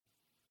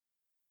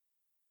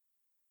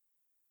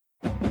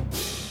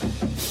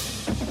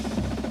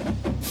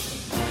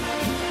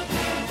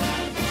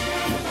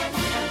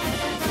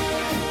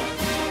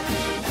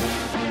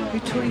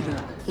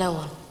No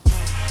one.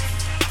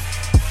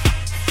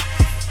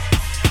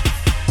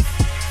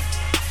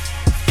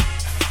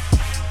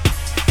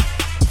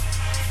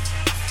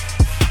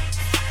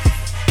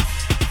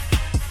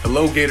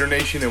 Hello, Gator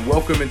Nation, and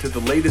welcome into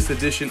the latest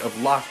edition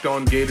of Locked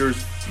On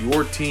Gators,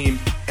 your team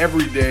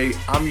every day.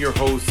 I'm your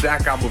host,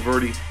 Zach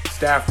Albaverdi,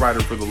 staff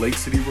writer for the Lake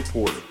City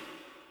Reporter.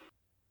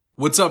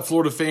 What's up,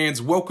 Florida fans?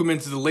 Welcome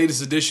into the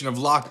latest edition of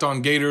Locked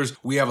On Gators.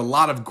 We have a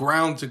lot of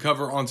ground to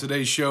cover on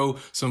today's show.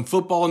 Some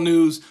football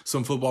news,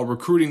 some football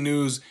recruiting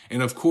news,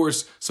 and of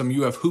course, some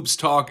UF Hoops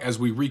talk as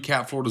we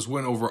recap Florida's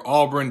win over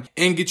Auburn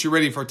and get you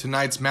ready for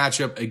tonight's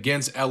matchup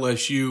against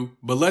LSU.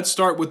 But let's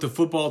start with the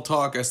football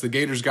talk as the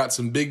Gators got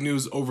some big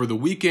news over the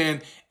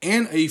weekend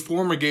and a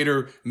former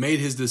Gator made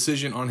his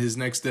decision on his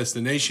next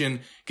destination.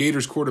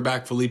 Gators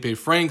quarterback Felipe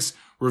Franks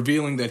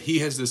revealing that he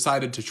has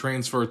decided to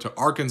transfer to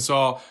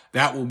Arkansas.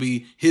 That will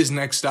be his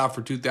next stop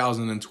for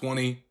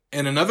 2020.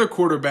 And another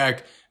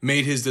quarterback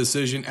made his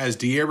decision as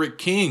D'Eriq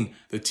King,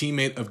 the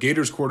teammate of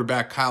Gators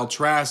quarterback Kyle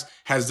Trask,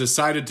 has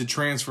decided to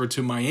transfer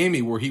to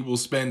Miami, where he will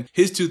spend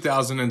his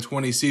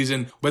 2020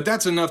 season. But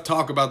that's enough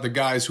talk about the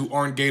guys who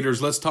aren't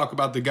Gators. Let's talk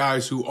about the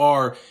guys who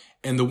are.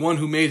 And the one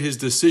who made his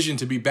decision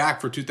to be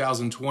back for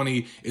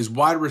 2020 is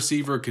wide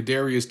receiver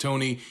Kadarius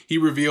Toney. He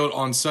revealed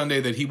on Sunday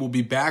that he will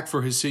be back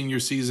for his senior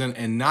season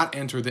and not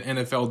enter the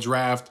NFL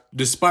draft.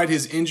 Despite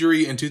his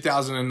injury in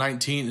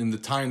 2019 and the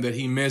time that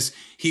he missed,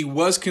 he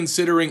was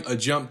considering a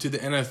jump to the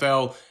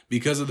NFL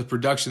because of the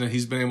production that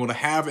he's been able to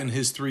have in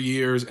his 3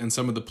 years and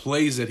some of the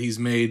plays that he's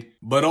made.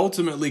 But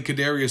ultimately,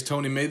 Kadarius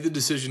Toney made the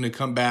decision to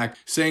come back,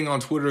 saying on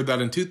Twitter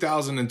that in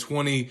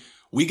 2020,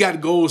 we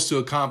got goals to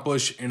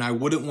accomplish, and I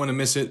wouldn't want to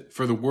miss it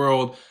for the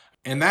world.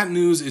 And that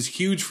news is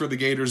huge for the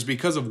Gators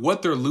because of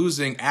what they're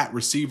losing at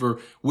receiver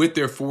with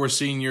their four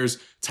seniors,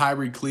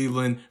 Tyree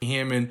Cleveland,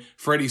 Hammond,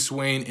 Freddie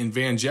Swain, and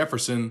Van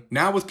Jefferson.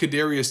 Now with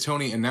Kadarius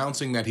Toney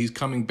announcing that he's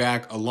coming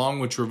back along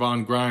with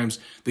Trevon Grimes,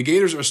 the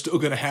Gators are still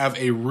going to have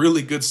a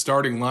really good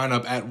starting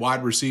lineup at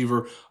wide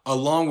receiver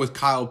along with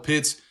Kyle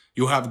Pitts.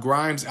 You'll have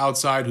Grimes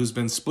outside, who's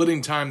been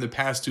splitting time the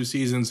past two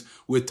seasons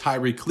with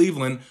Tyree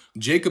Cleveland.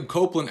 Jacob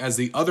Copeland as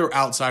the other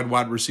outside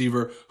wide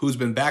receiver, who's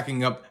been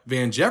backing up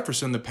Van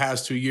Jefferson the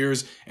past 2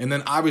 years. And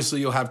then obviously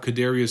you'll have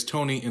Kadarius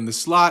Toney in the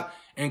slot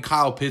and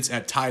Kyle Pitts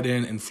at tight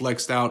end and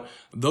flexed out.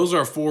 Those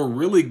are four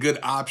really good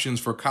options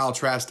for Kyle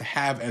Trask to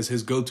have as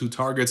his go-to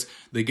targets.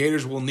 The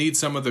Gators will need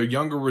some of their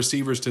younger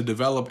receivers to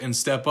develop and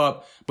step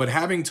up, but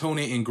having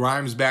Toney and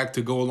Grimes back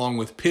to go along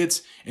with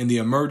Pitts and the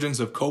emergence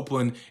of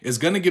Copeland is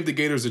going to give the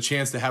Gators a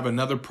chance to have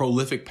another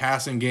prolific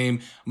passing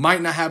game.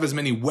 Might not have as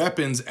many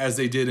weapons as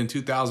they did in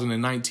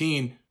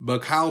 2019,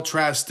 but Kyle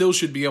Trask still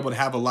should be able to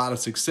have a lot of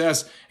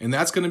success, and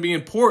that's going to be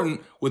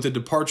important with the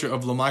departure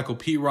of Lamichael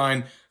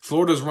Pirine.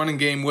 Florida's running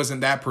game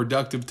wasn't that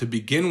productive to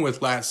begin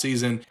with last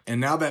season, and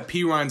now that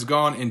Pirine's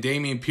gone and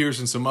Dameon Pierce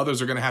and some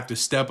others are going to have to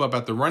step up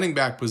at the running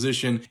back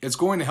position, it's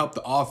going to help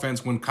the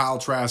offense when Kyle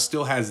Trask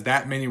still has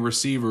that many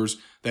receivers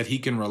that he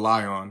can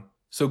rely on.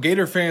 So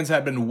Gator fans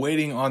have been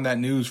waiting on that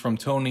news from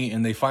Toney,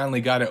 and they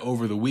finally got it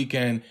over the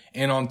weekend.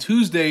 And on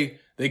Tuesday,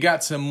 they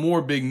got some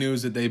more big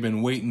news that they've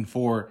been waiting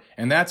for,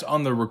 and that's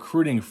on the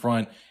recruiting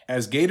front,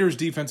 as Gators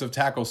defensive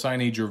tackle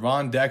signee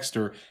Gervon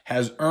Dexter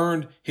has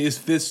earned his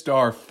fifth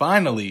star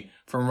finally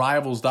from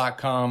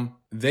Rivals.com.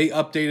 They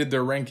updated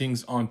their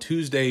rankings on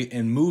Tuesday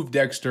and moved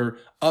Dexter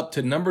up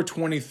to number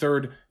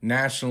 23rd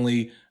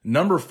nationally,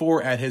 number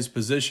 4 at his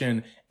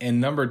position,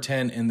 and number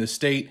 10 in the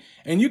state.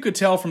 And you could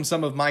tell from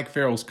some of Mike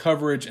Farrell's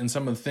coverage and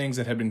some of the things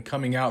that have been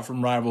coming out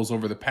from Rivals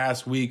over the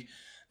past week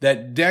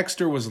that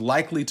Dexter was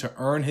likely to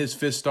earn his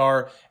fifth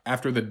star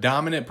after the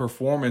dominant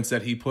performance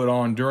that he put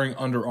on during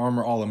Under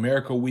Armour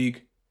All-America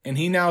Week. And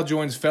he now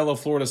joins fellow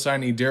Florida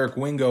signee Derek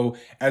Wingo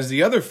as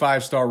the other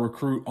 5-star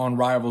recruit on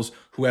Rivals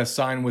who has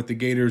signed with the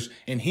Gators,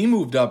 and he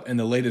moved up in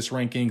the latest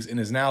rankings and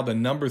is now the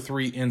number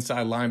 3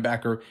 inside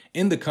linebacker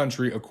in the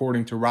country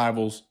according to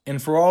Rivals.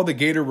 And for all the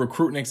Gator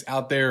recruitniks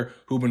out there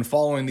who've been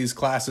following these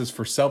classes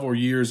for several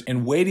years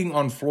and waiting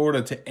on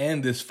Florida to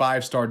end this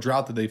 5-star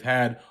drought that they've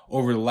had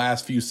over the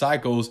last few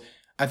cycles,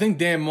 I think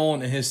Dan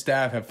Mullen and his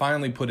staff have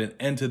finally put an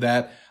end to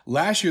that.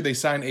 Last year, they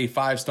signed a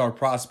 5-star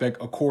prospect,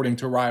 according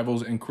to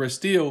Rivals, and Chris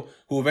Steele,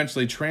 who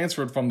eventually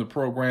transferred from the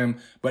program,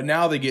 but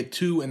now they get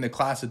 2 in the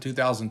class of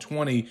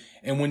 2020.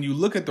 And when you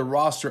look at the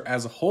roster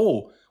as a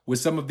whole, with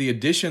some of the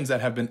additions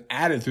that have been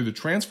added through the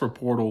transfer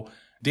portal,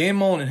 Dan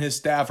Mullen and his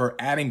staff are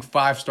adding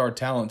 5-star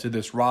talent to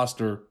this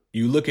roster.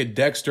 You look at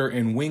Dexter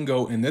and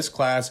Wingo in this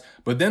class,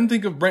 but then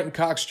think of Brenton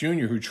Cox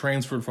Jr., who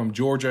transferred from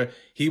Georgia.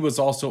 He was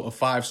also a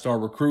 5-star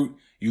recruit.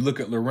 You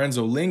look at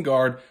Lorenzo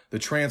Lingard, the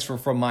transfer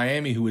from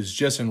Miami, who is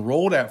just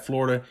enrolled at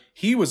Florida.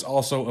 He was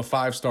also a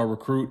 5-star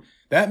recruit.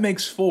 That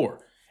makes 4.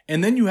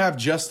 And then you have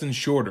Justin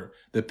Shorter,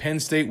 the Penn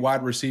State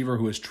wide receiver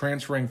who is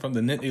transferring from the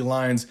Nittany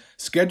Lions,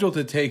 scheduled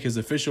to take his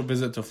official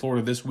visit to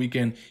Florida this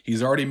weekend.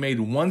 He's already made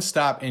one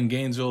stop in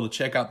Gainesville to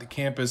check out the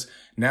campus.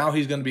 Now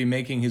he's going to be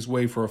making his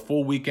way for a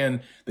full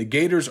weekend. The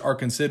Gators are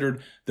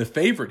considered the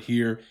favorite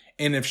here.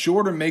 And if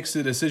Shorter makes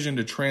the decision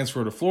to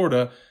transfer to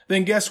Florida,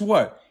 then guess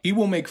what? He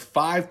will make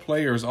 5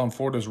 players on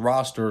Florida's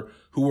roster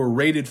who were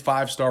rated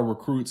 5-star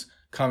recruits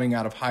coming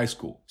out of high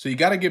school. So you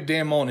got to give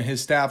Dan Mullen and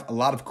his staff a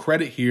lot of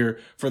credit here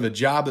for the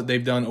job that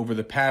they've done over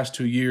the past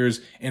 2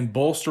 years in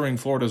bolstering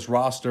Florida's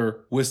roster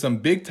with some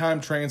big-time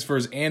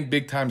transfers and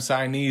big-time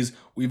signees.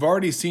 We've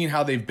already seen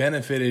how they've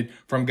benefited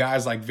from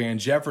guys like Van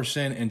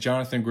Jefferson and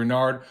Jonathan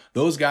Grenard.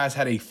 Those guys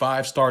had a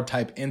 5-star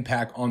type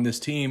impact on this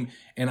team.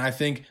 And I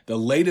think the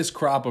latest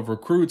crop of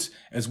recruits,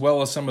 as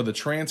well as some of the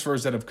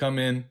transfers that have come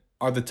in,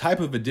 are the type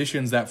of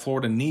additions that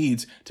Florida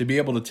needs to be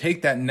able to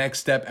take that next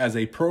step as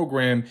a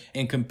program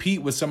and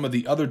compete with some of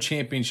the other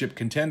championship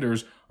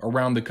contenders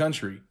around the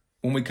country.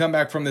 When we come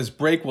back from this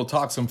break, we'll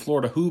talk some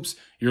Florida hoops.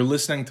 You're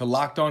listening to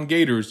Locked On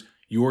Gators,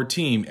 your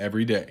team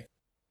every day.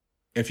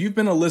 If you've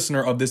been a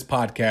listener of this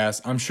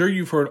podcast, I'm sure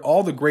you've heard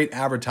all the great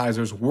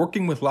advertisers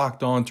working with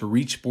Locked On to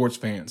reach sports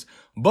fans.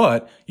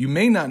 But you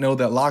may not know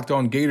that Locked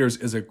On Gators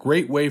is a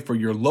great way for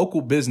your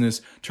local business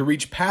to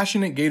reach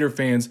passionate Gator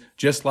fans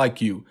just like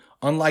you.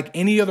 Unlike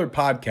any other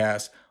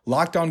podcast,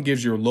 Locked On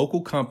gives your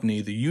local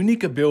company the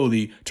unique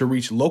ability to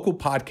reach local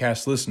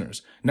podcast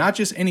listeners, not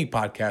just any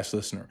podcast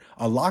listener,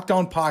 a Locked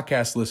On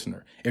podcast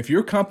listener. If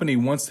your company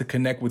wants to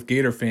connect with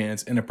Gator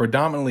fans in a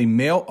predominantly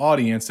male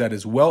audience that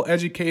is well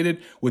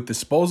educated with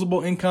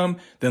disposable income,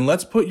 then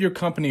let's put your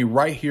company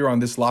right here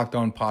on this Locked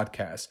On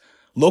podcast.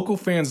 Local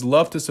fans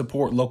love to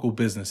support local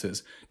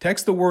businesses.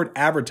 Text the word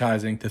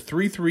advertising to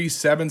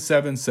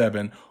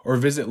 33777 or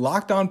visit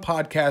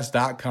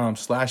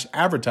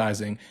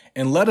lockedonpodcast.com/advertising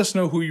and let us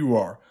know who you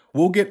are.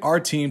 We'll get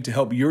our team to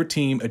help your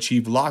team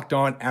achieve Locked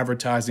On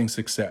advertising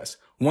success.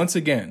 Once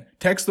again,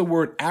 text the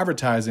word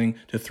advertising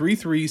to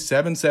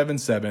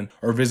 33777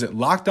 or visit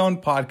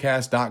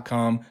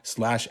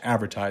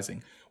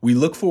lockedonpodcast.com/advertising. We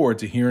look forward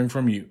to hearing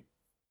from you.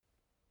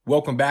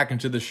 Welcome back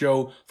into the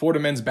show. Florida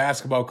men's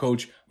basketball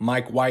coach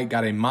Mike White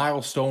got a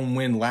milestone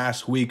win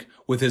last week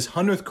with his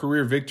 100th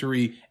career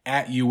victory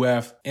at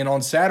UF. And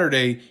on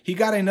Saturday, he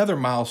got another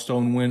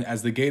milestone win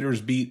as the Gators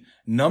beat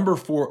number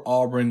 4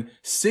 Auburn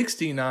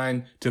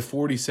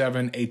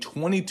 69-47, a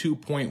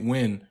 22-point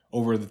win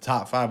over the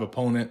top 5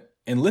 opponent.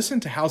 And listen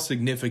to how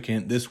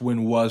significant this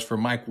win was for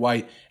Mike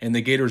White and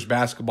the Gators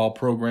basketball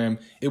program.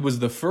 It was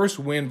the first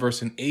win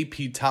versus an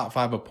AP top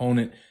 5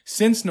 opponent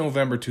since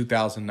November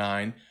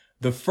 2009.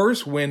 The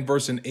first win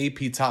versus an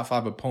AP top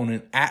 5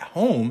 opponent at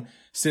home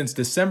since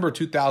December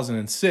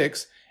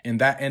 2006,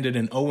 and that ended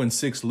an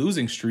 0-6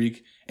 losing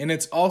streak. And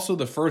it's also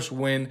the first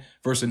win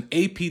versus an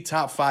AP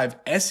top 5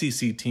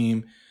 SEC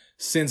team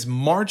since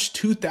March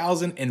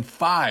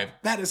 2005.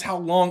 That is how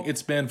long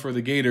it's been for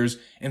the Gators.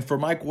 And for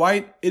Mike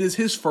White, it is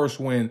his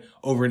first win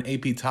over an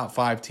AP top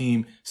 5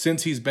 team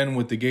since he's been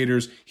with the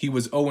Gators. He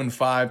was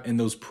 0-5 in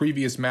those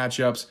previous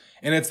matchups.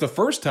 And it's the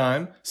first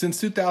time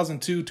since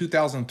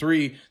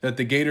 2002-2003 that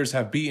the Gators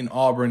have beaten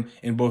Auburn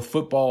in both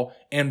football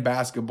and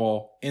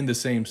basketball in the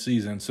same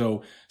season.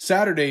 So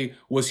Saturday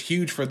was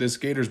huge for this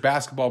Gators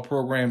basketball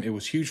program. It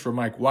was huge for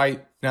Mike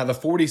White. Now, the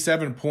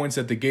 47 points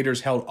that the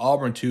Gators held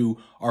Auburn to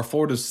are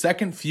Florida's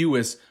second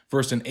fewest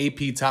versus an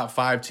AP top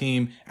 5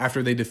 team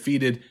after they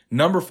defeated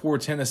number 4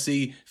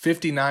 Tennessee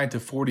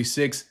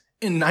 59-46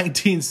 in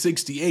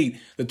 1968.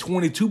 The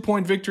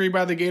 22-point victory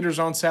by the Gators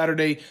on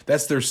Saturday,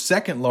 that's their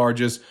second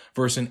largest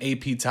versus an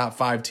AP top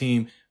 5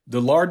 team.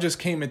 The largest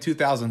came in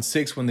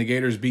 2006 when the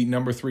Gators beat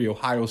number 3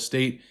 Ohio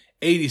State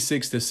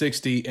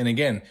 86-60. And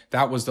again,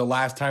 that was the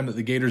last time that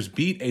the Gators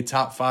beat a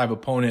top 5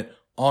 opponent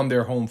on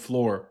their home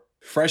floor.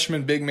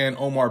 Freshman big man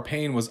Omar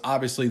Payne was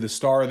obviously the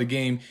star of the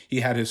game.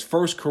 He had his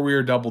first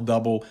career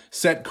double-double,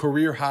 set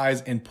career highs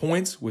in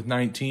points with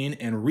 19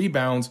 and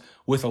rebounds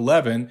with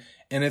 11.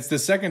 And it's the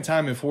second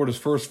time in Florida's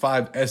first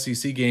 5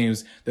 SEC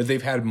games that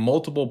they've had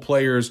multiple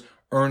players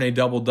earn a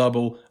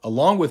double-double.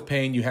 Along with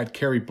Payne, you had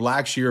Kerry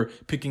Blackshear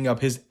picking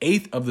up his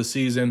 8th of the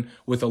season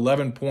with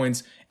 11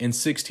 points and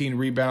 16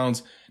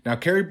 rebounds. Now,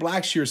 Kerry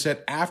Blackshear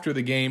said after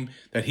the game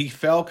that he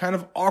fell kind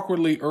of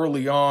awkwardly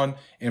early on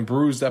and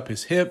bruised up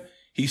his hip.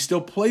 He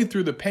still played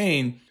through the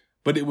pain,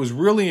 but it was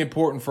really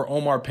important for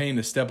Omar Payne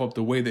to step up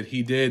the way that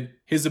he did.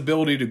 His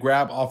ability to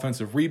grab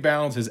offensive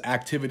rebounds, his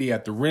activity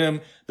at the rim,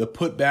 the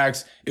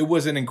putbacks. It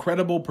was an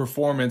incredible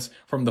performance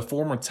from the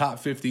former top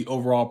 50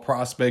 overall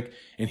prospect.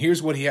 And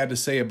here's what he had to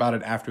say about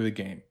it after the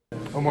game.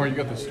 Omar, you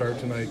got the start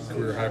tonight,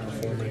 career high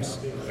performance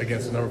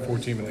against the number 4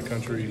 team in the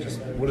country. Just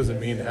what does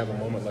it mean to have a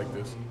moment like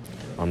this?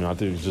 I mean, I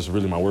think it's just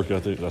really my work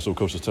ethic. That's what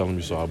Coach was telling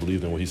me, so I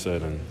believed in what he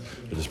said, and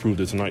it just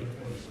proved it tonight.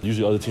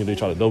 Usually other teams, they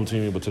try to double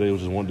team me, but today it was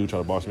just one dude try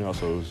to box me out,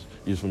 so it was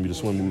easy for me to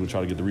swim move and try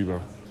to get the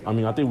rebound. I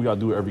mean, I think we got to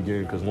do it every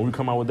game, because when we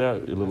come out with that,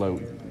 it looked like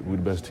we're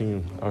the best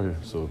team out here,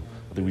 so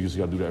I think we just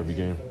got to do that every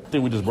game. I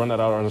think we just run that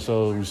out on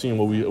ourselves. We've seen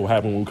what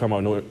happened when we come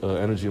out no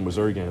energy in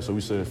Missouri game, so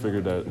we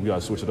figured that we got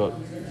to switch it up.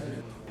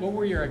 What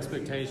were your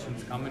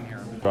expectations coming here?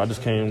 I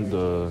just came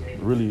to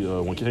really,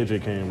 when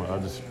KJ came, I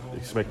just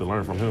expect to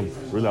learn from him.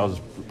 Really, I was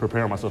just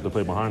preparing myself to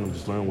play behind him,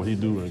 just learn what he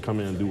do and come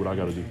in and do what I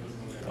got to do.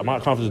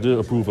 My confidence did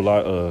improve a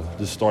lot.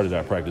 Just started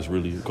at practice,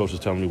 really. The coach was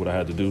telling me what I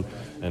had to do,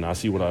 and I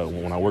see when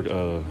I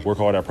work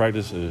hard at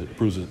practice, it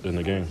proves it in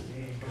the game.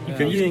 You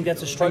think that's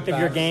the strength of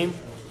your game,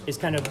 is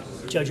kind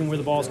of judging where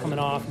the ball's coming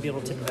off and be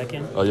able to tip it back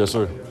in? Yes,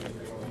 sir.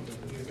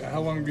 How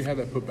long have you had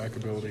that putback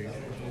ability?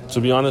 To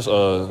be honest,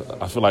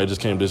 I feel like it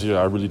just came this year.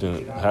 I really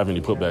didn't have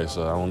any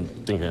putbacks. I don't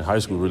think in high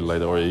school really like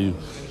that or AU.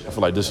 I feel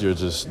like this year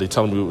they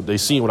telling me, they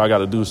seen what I got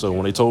to do. So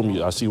when they told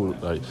me, I see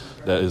what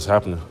that is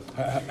happening.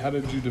 How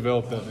did you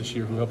develop that this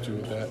year? Who helped you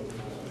with that?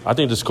 I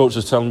think this coach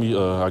is telling me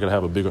I got to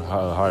have a bigger,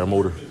 higher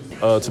motor.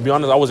 To be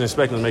honest, I wasn't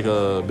expecting to make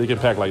a big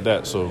impact like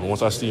that. So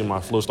once I see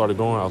my flow started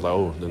going, I was like,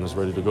 oh, then it's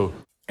ready to go.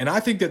 And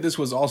I think that this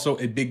was also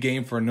a big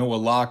game for Noah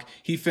Locke.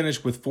 He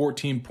finished with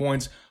 14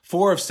 points,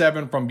 4 of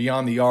 7 from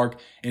beyond the arc,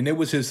 and it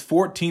was his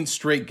 14th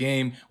straight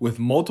game with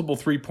multiple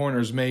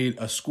three-pointers made,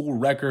 a school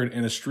record,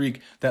 and a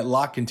streak that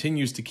Locke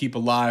continues to keep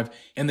alive.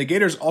 And the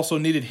Gators also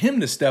needed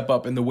him to step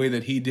up in the way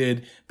that he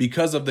did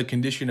because of the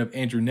condition of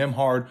Andrew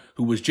Nembhard,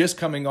 who was just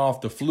coming off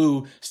the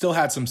flu, still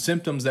had some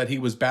symptoms that he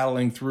was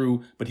battling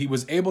through, but he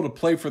was able to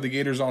play for the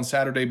Gators on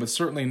Saturday, but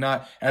certainly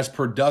not as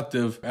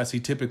productive as he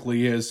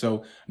typically is.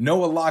 So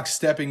Noah Locke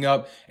stepping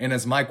up, and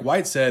as Mike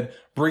White said,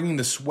 bringing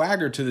the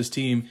swagger to this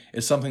team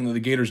is something that the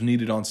Gators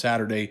needed on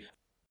Saturday.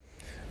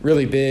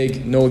 Really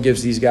big. Noah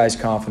gives these guys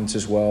confidence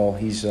as well.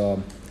 He's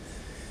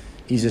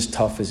as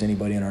tough as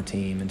anybody on our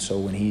team, and so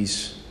when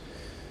he's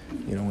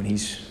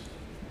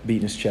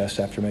beating his chest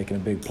after making a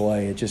big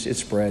play, it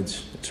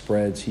spreads. It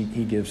spreads.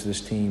 He gives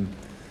this team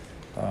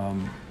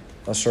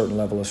a certain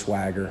level of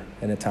swagger,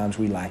 and at times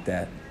we lack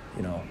that.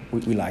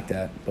 We lack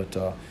that,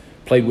 but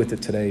played with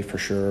it today for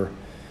sure.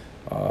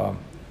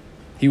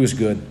 He was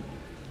good.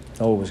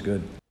 Noah was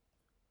good.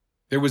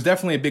 There was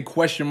definitely a big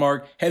question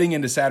mark heading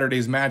into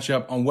Saturday's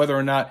matchup on whether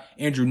or not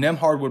Andrew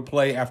Nembhard would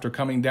play after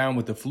coming down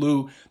with the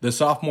flu. The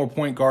sophomore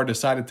point guard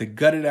decided to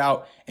gut it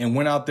out and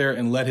went out there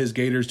and led his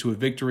Gators to a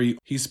victory.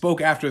 He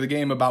spoke after the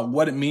game about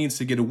what it means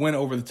to get a win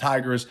over the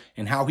Tigers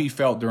and how he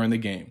felt during the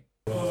game.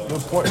 The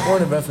important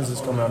of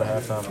emphasis coming out of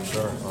halftime for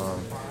sure.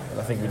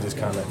 I think we just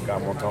kind of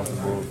got more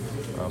comfortable,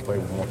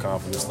 played with more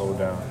confidence, slowed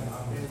down.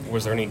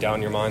 Was there any doubt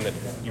in your mind that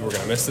you were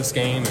going to miss this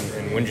game,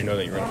 and when did you know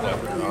that you were going to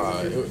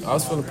play? I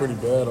was feeling pretty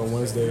bad on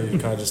Wednesday.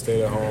 Kind of just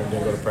stayed at home,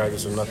 didn't go to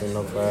practice or nothing,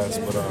 no class.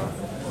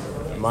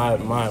 But my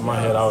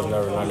head, I was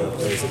never not going to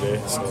play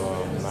today. So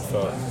and I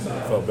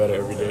felt better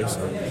every day.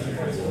 So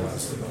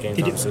game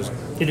time decision.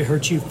 Did it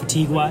hurt you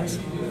fatigue-wise?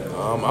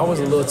 I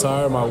was a little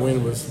tired. My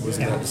wind was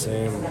not the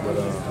same, but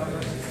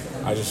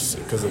I just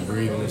because of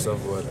breathing and stuff,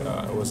 but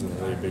it wasn't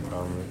really a big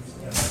problem.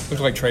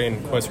 Looked like Trey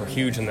and Quest were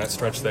huge in that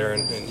stretch there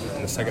in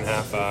the second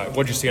half.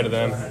 What did you see out of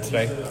them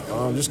today?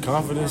 Just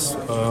confidence.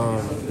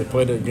 They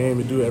play their game.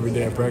 They do it every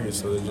day in practice,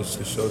 so they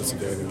just showed us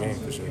today in the game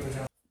for sure.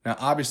 Now,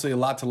 obviously, a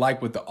lot to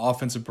like with the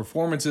offensive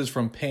performances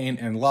from Payne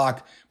and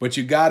Locke, but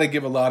you got to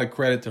give a lot of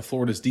credit to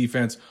Florida's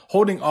defense,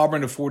 holding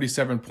Auburn to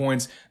 47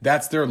 points.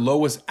 That's their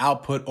lowest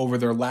output over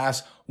their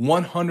last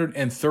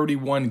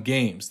 131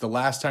 games. The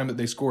last time that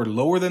they scored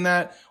lower than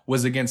that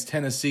was against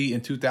Tennessee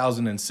in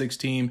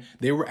 2016.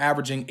 They were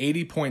averaging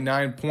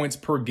 80.9 points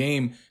per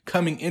game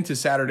coming into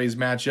Saturday's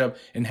matchup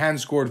and hadn't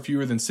scored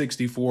fewer than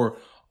 64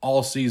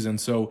 all season.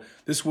 So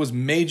this was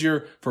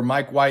major for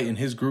Mike White and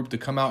his group to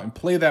come out and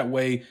play that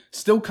way.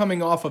 Still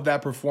coming off of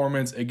that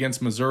performance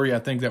against Missouri, I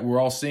think that we're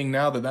all seeing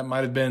now that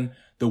might have been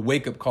the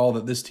wake-up call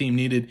that this team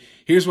needed.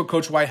 Here's what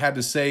Coach White had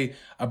to say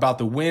about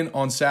the win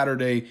on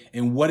Saturday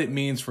and what it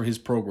means for his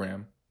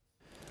program.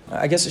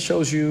 I guess it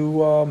shows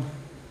you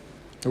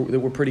that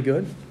we're pretty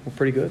good. We're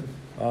pretty good.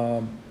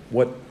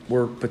 What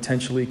we're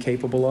potentially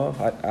capable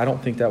of. I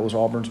don't think that was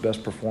Auburn's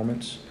best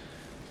performance.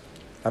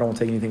 I don't want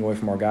to take anything away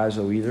from our guys,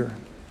 though, either.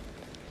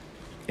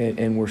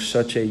 And we're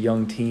such a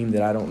young team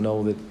that I don't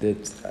know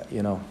that I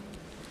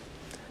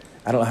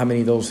don't know how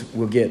many of those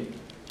we'll get.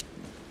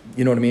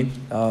 You know what I mean?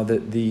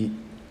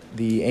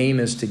 The aim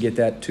is to get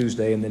that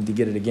Tuesday and then to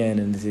get it again.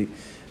 And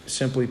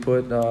simply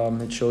put,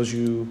 it shows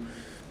you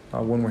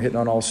when we're hitting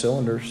on all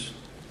cylinders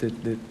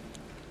that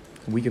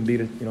we can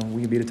beat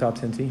a top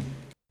 10 team.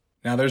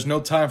 Now, there's no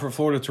time for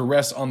Florida to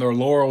rest on their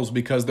laurels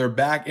because they're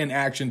back in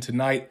action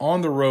tonight on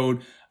the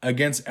road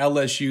against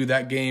LSU.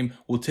 That game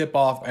will tip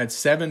off at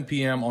 7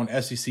 p.m. on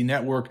SEC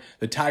Network.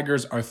 The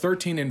Tigers are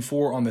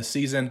 13-4 on the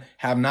season,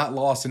 have not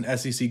lost an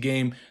SEC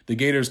game. The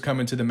Gators come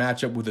into the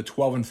matchup with a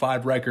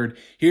 12-5 record.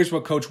 Here's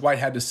what Coach White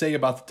had to say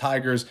about the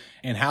Tigers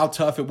and how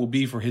tough it will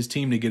be for his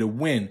team to get a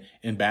win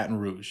in Baton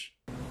Rouge.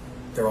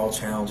 They're all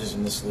challenges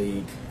in this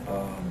league.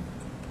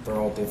 They're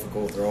all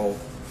difficult. They're all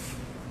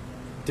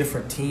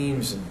different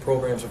teams and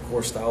programs, of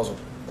course, styles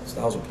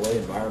of play,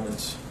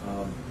 environments.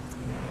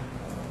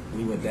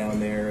 We went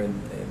down there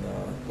and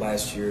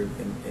last year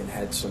and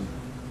had some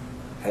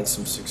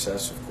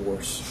success, of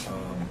course.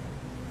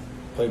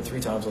 Played 3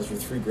 times last year,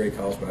 3 great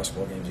college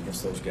basketball games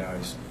against those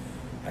guys.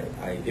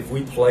 if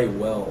we play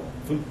well,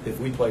 if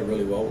we play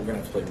really well, we're going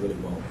to have to play really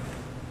well.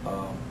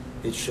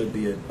 It should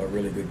be a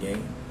really good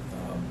game.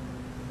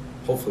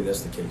 Hopefully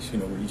that's the case,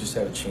 where you just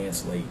have a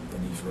chance late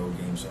in these road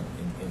games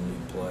in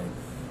league play.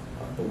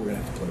 But we're going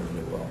to have to play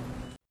really well.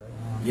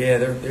 Yeah,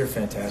 they're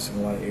fantastic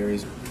in a lot of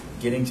areas.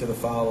 Getting to the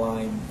foul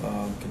line,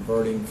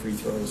 converting free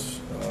throws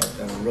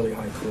at a really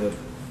high clip.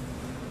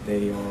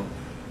 They are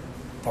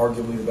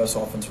arguably the best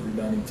offensive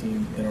rebounding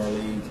team in our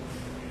league.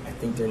 I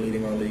think they're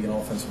leading our league in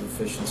offensive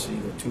efficiency.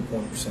 Their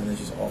 2-point percentage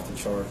is off the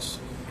charts.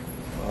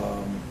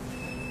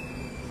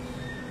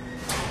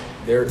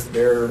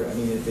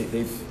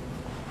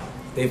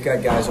 They've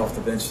got guys off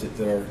the bench that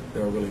are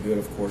really good.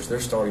 Of course, their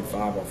starting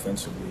five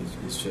offensively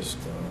is just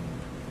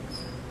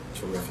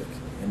terrific,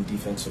 and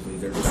defensively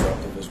they're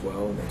disruptive as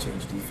well. And they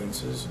change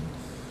defenses and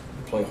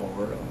they play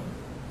hard.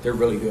 They're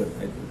really good.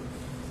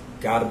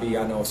 Got to be.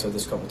 I know I've said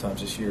this a couple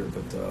times this year,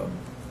 but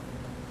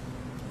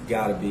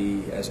got to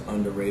be as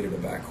underrated a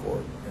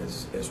backcourt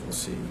as we'll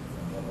see.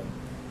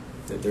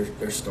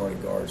 Their starting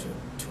guards are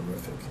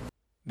terrific.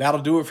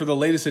 That'll do it for the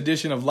latest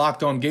edition of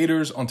Locked On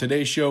Gators. On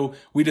today's show,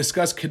 we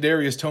discuss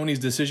Kadarius Toney's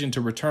decision to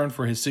return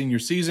for his senior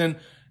season,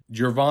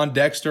 Gervon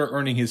Dexter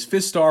earning his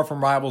 5th star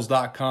from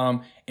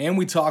Rivals.com, and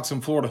we talk some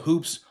Florida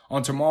hoops.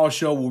 On tomorrow's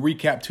show, we'll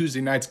recap Tuesday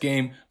night's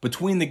game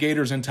between the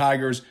Gators and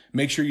Tigers.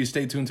 Make sure you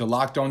stay tuned to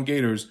Locked On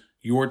Gators,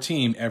 your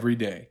team every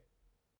day.